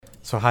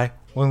So hi,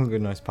 welcome to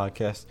Good Noise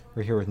Podcast.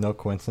 We're here with No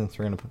Coincidence.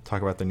 We're going to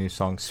talk about the new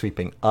song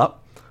 "Sweeping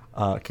Up."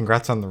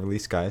 Congrats on the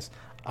release, guys.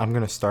 I'm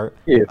going to start.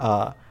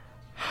 Yeah.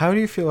 How do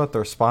you feel about the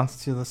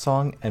response to the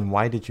song, and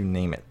why did you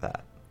name it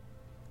that?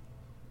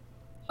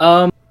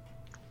 I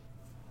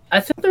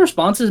think the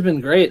response has been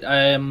great.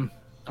 I'm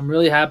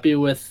really happy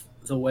with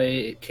the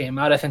way it came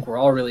out. I think we're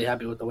all really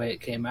happy with the way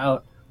it came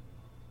out.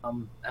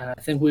 And I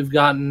think we've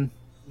gotten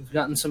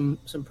some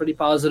pretty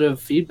positive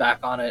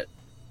feedback on it.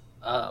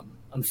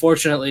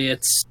 Unfortunately,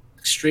 it's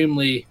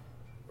extremely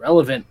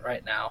relevant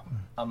right now.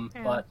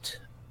 But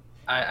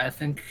I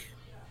think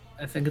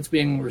it's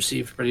being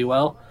received pretty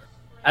well.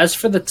 As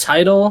for the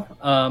title,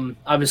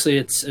 obviously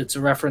it's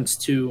a reference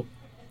to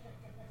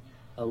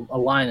a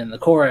line in the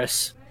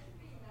chorus.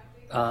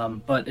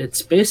 But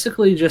it's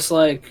basically just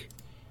like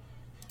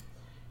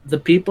the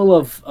people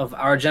of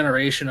our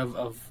generation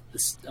of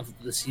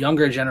this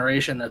younger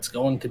generation that's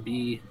going to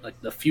be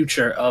like the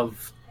future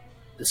of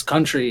this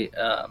country.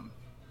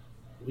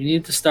 We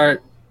need to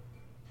start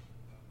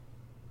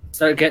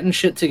getting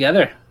shit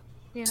together.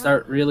 Yeah.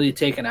 Start really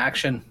taking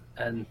action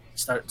and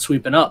start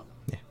sweeping up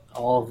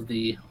all of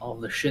the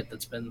shit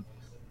that's been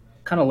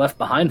kind of left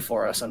behind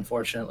for us,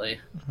 unfortunately.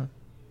 Mm-hmm.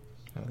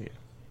 Oh yeah!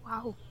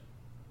 Wow.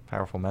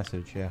 Powerful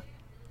message, yeah.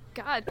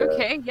 God,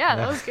 okay, yeah,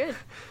 that was good.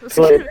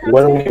 Like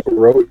when we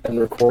wrote and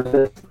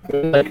recorded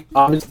it, like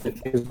obviously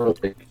things were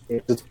like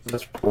it's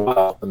just for a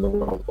while in the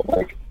world, but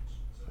like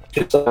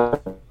just our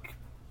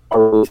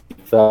really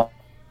felt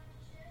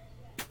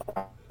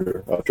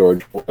of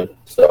George Floyd,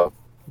 so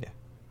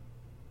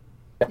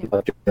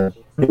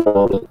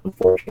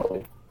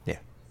unfortunately,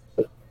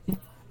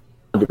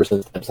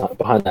 100%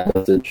 behind that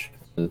message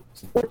and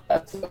support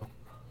that. So.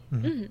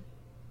 Mm-hmm.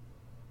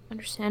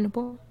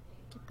 Understandable.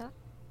 Get that.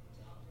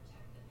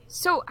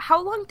 So,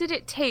 how long did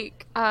it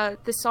take for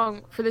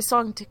the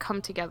song to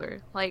come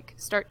together, like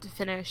start to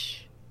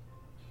finish,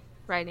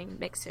 writing,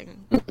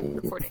 mixing,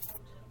 recording?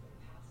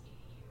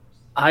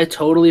 I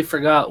totally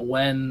forgot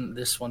when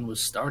this one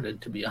was started,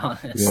 to be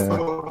honest. Yeah.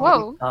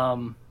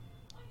 Whoa.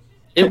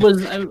 It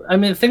was. I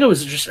mean, I think it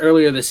was just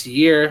earlier this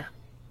year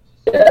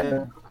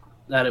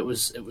that it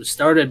was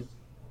started.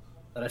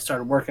 That I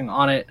started working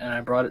on it, and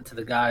I brought it to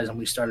the guys, and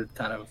we started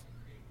kind of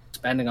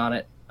expanding on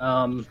it.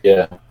 I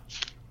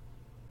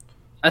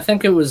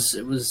think it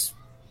was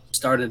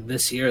started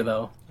this year,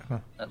 though,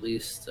 at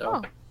least.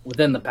 So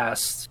within the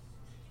past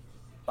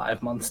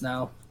 5 months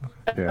now.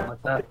 Yeah.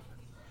 Like that.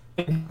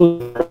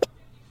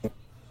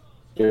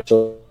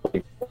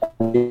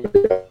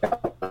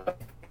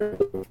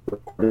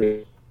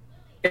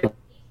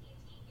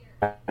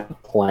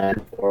 Plan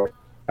or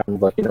kind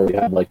of like we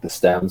had like the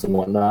stems and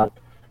whatnot.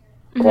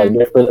 Mm-hmm.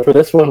 Like for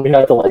this one, we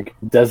had to like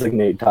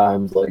designate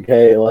times. Like,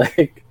 hey,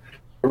 like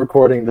we're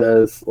recording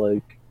this,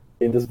 like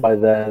in this by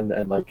then,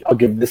 and like I'll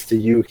give this to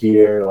you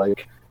here.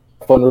 Like,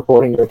 fun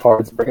recording your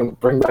parts. Bring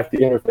back the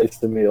interface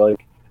to me.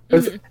 Like, it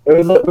was a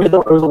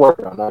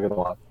workaround. Not gonna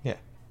lie. Yeah.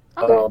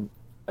 Okay.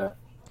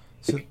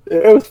 So,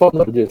 it was fun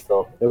to produce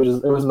though. It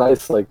was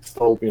nice. Like,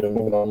 still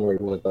moving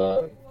onward with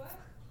all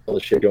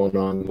the shit going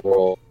on in the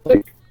world,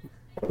 like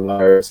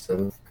virus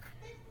and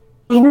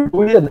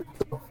we did.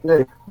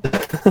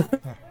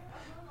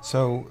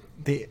 So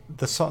the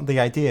song, the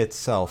idea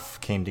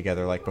itself came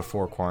together like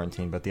before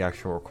quarantine, but the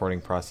actual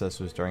recording process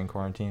was during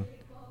quarantine.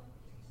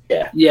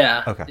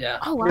 Yeah. Okay. Yeah.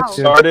 Oh wow. It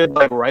started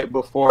like right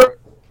before,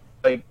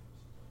 like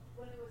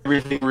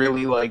everything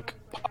really like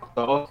popped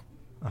off.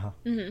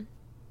 Mm-hmm.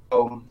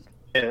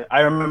 Yeah, I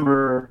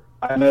remember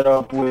I met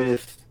up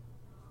with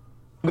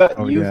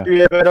you three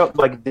had met up,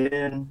 like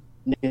Dan,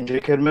 Nick, and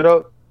Jake had met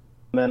up.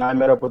 And then I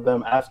met up with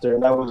them after,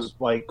 and that was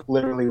like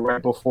literally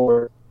right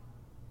before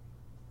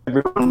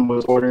everyone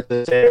was ordered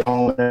to stay at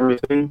home and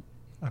everything.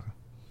 Okay.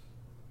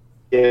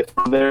 Yeah,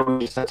 from there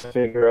we just had to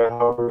figure out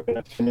how we were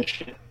going to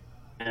finish it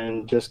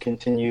and just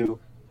continue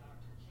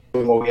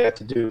doing what we had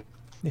to do.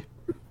 Yeah.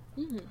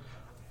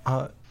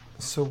 Mm-hmm.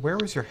 So where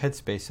was your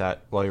headspace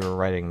at while you were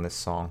writing this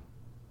song?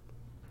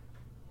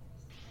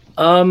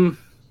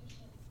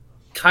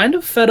 Kind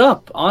of fed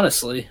up,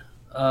 honestly.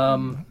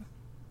 I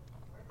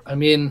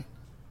mean,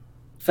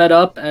 fed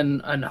up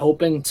and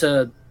hoping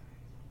to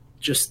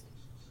just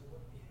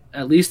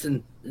at least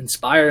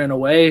inspire in a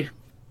way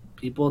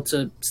people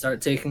to start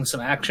taking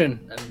some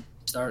action and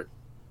start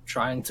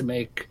trying to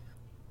make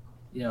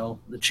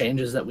the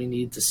changes that we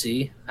need to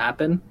see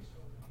happen,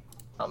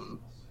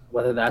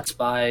 whether that's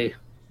by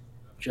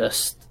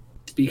just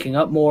speaking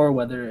up more,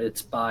 whether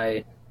it's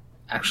by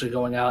actually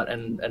going out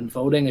and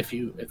voting if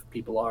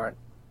people aren't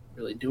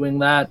really doing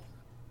that.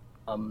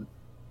 I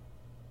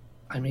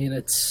mean,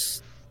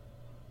 it's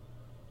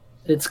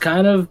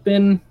kind of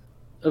been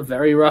a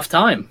very rough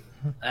time,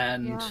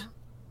 and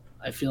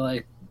I feel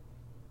like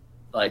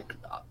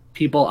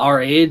people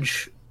our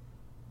age,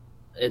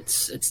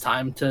 it's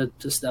time to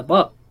step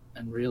up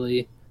and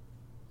really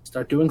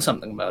start doing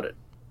something about it.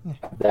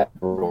 That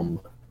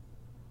room.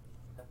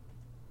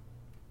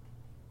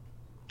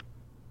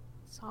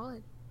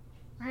 Solid.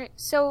 All right.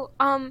 So,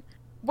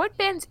 what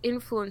band's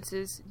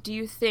influences do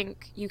you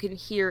think you can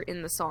hear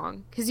in the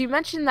song? Because you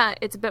mentioned that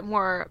it's a bit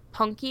more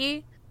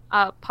punky,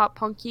 pop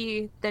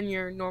punky than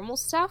your normal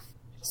stuff.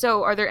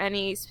 So are there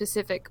any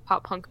specific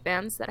pop punk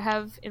bands that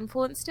have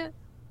influenced it?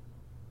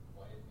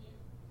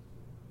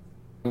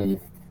 I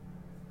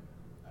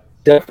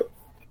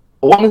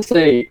want to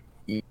say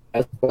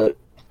yes, but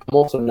I'm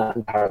also not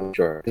entirely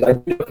sure. 'Cause I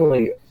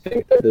definitely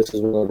think that this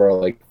is one of our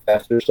like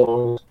faster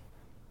songs.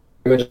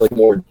 It's like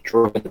more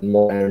driven and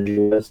more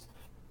energy based.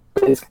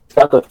 It's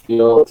got the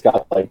feel. It's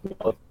got like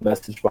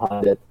message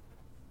behind it.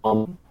 I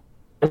don't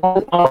know,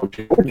 what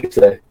would you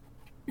say?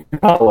 You're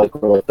kind of like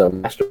we're like the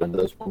master of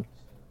this one.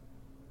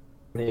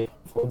 Any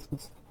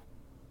influences?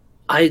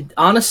 I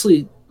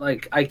honestly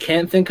I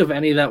can't think of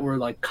any that were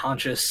like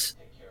conscious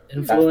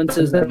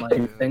influences and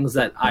like things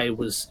that I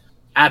was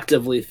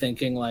actively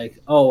thinking like,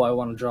 oh, I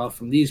want to draw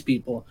from these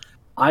people.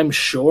 I'm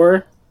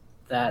sure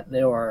that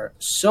there are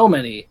so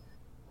many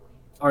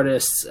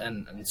artists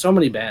and so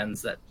many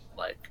bands that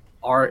like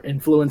are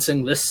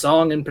influencing this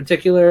song in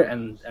particular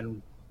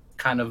and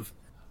kind of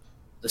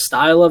the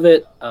style of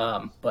it,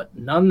 but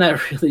none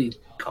that really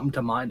come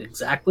to mind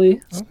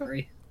exactly.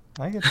 Sorry.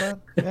 I get that.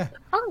 Yeah.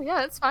 Oh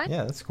yeah, that's fine.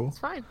 Yeah, that's cool. It's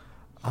fine.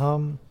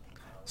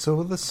 So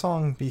will this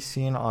song be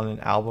seen on an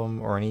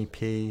album or an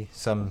EP,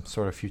 some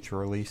sort of future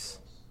release?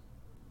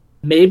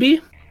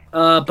 Maybe,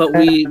 but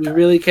we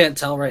really can't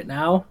tell right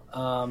now.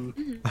 All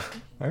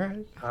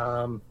right.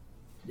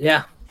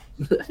 Yeah.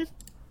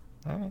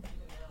 All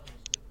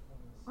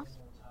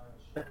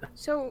right.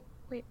 So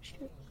wait,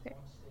 shoot.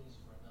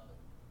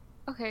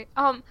 Okay.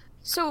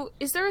 So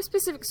is there a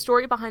specific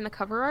story behind the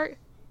cover art?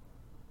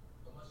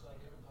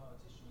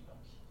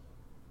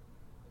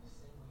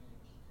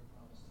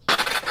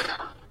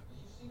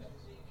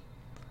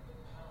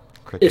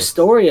 His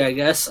story, I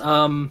guess.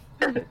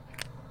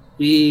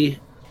 We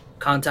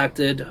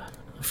contacted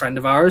a friend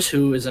of ours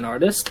who is an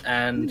artist,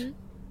 and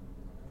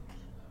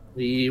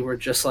we were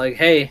just like,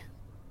 "Hey,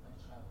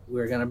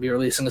 we're gonna be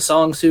releasing a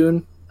song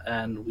soon,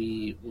 and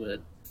we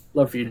would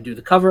love for you to do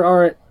the cover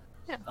art."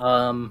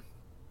 Yeah.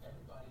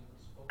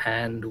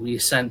 And we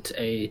sent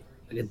a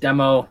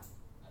demo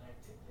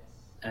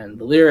and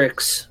the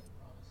lyrics,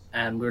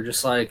 and we were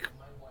just like,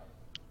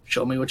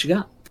 "Show me what you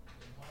got."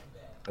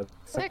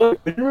 Sick. We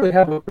didn't really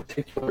have a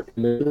particular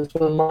image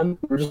in mind.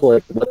 We're just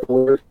like, let the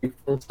lyrics speak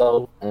for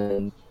themselves,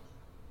 and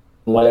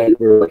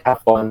we're like,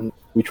 have fun.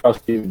 We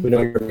trust you. We know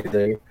you're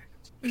amazing.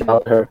 Shout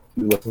out to her.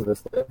 You listen to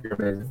this. You're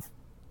amazing.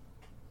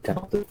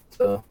 Talented.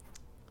 So,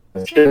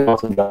 she did an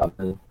awesome job,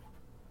 and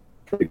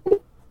pretty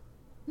cool.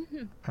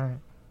 All right.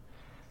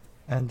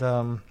 And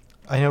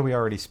I know we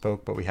already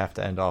spoke, but we have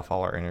to end off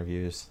all our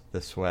interviews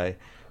this way.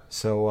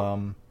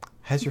 So,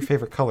 has your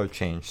favorite color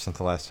changed since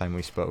the last time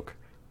we spoke?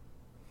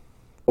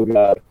 Oh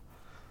god.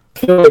 I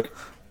feel like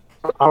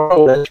I don't know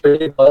what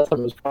entry last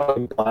time was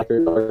probably black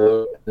or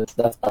darker, and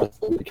that's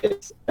absolutely the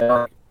case.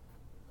 And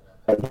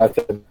I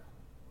feel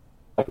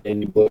like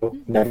navy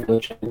blue never really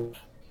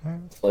changed.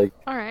 It's like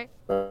All right.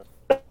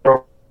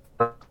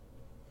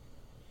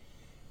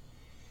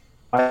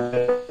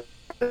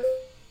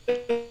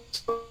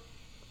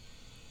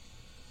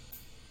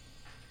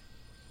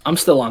 I'm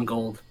still on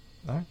gold.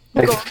 All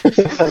right.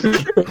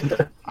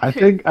 I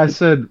think I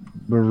said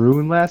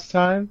maroon last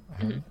time,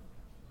 Mm-hmm.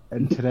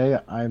 and today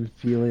I'm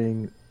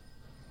feeling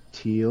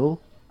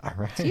teal. All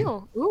right.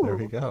 Teal. Ooh. There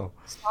we go.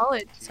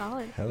 Solid.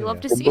 Hell You love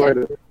yeah. to see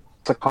it.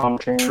 It's a calm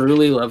change.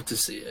 Truly love to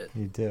see it.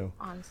 You do.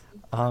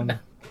 Honestly.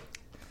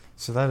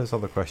 So that is all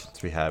the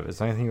questions we have. Is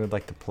there anything you would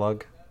like to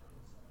plug?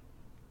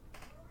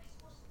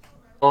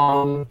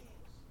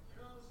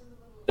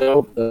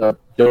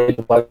 donate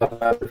to Black Lives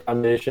Matter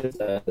Foundation,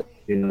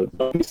 and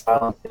don't be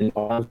silent in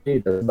honesty.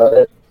 That's about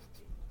it.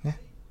 Yeah.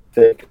 I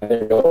think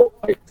I'll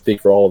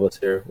speak for all of us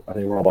here. I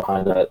think we're all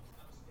behind that.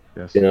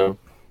 Yes.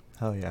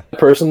 Hell yeah. I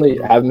personally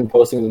haven't been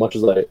posting as much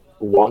as I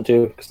want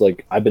to because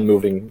I've been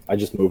moving. I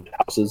just moved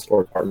houses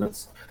or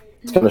apartments.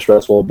 It's kind of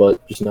stressful,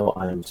 but just know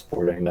I am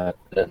supporting that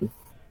and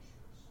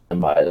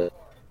by it.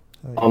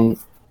 Hell yeah.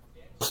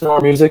 Listen to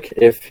our music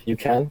if you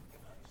can.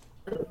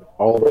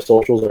 All of our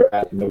socials are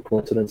at No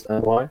Coincidence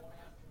NY.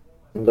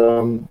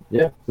 And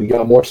yeah, we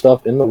got more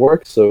stuff in the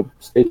works, so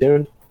stay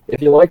tuned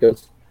if you like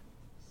us.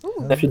 Ooh.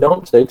 And if you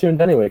don't, stay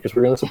tuned anyway, because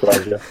we're gonna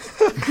surprise you.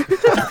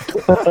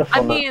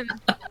 I mean,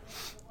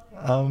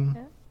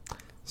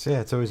 So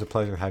yeah, it's always a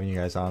pleasure having you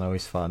guys on.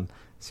 Always fun.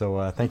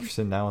 So thank you for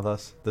sitting down with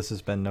us. This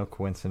has been No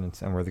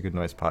Coincidence, and we're the Good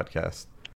Noise Podcast.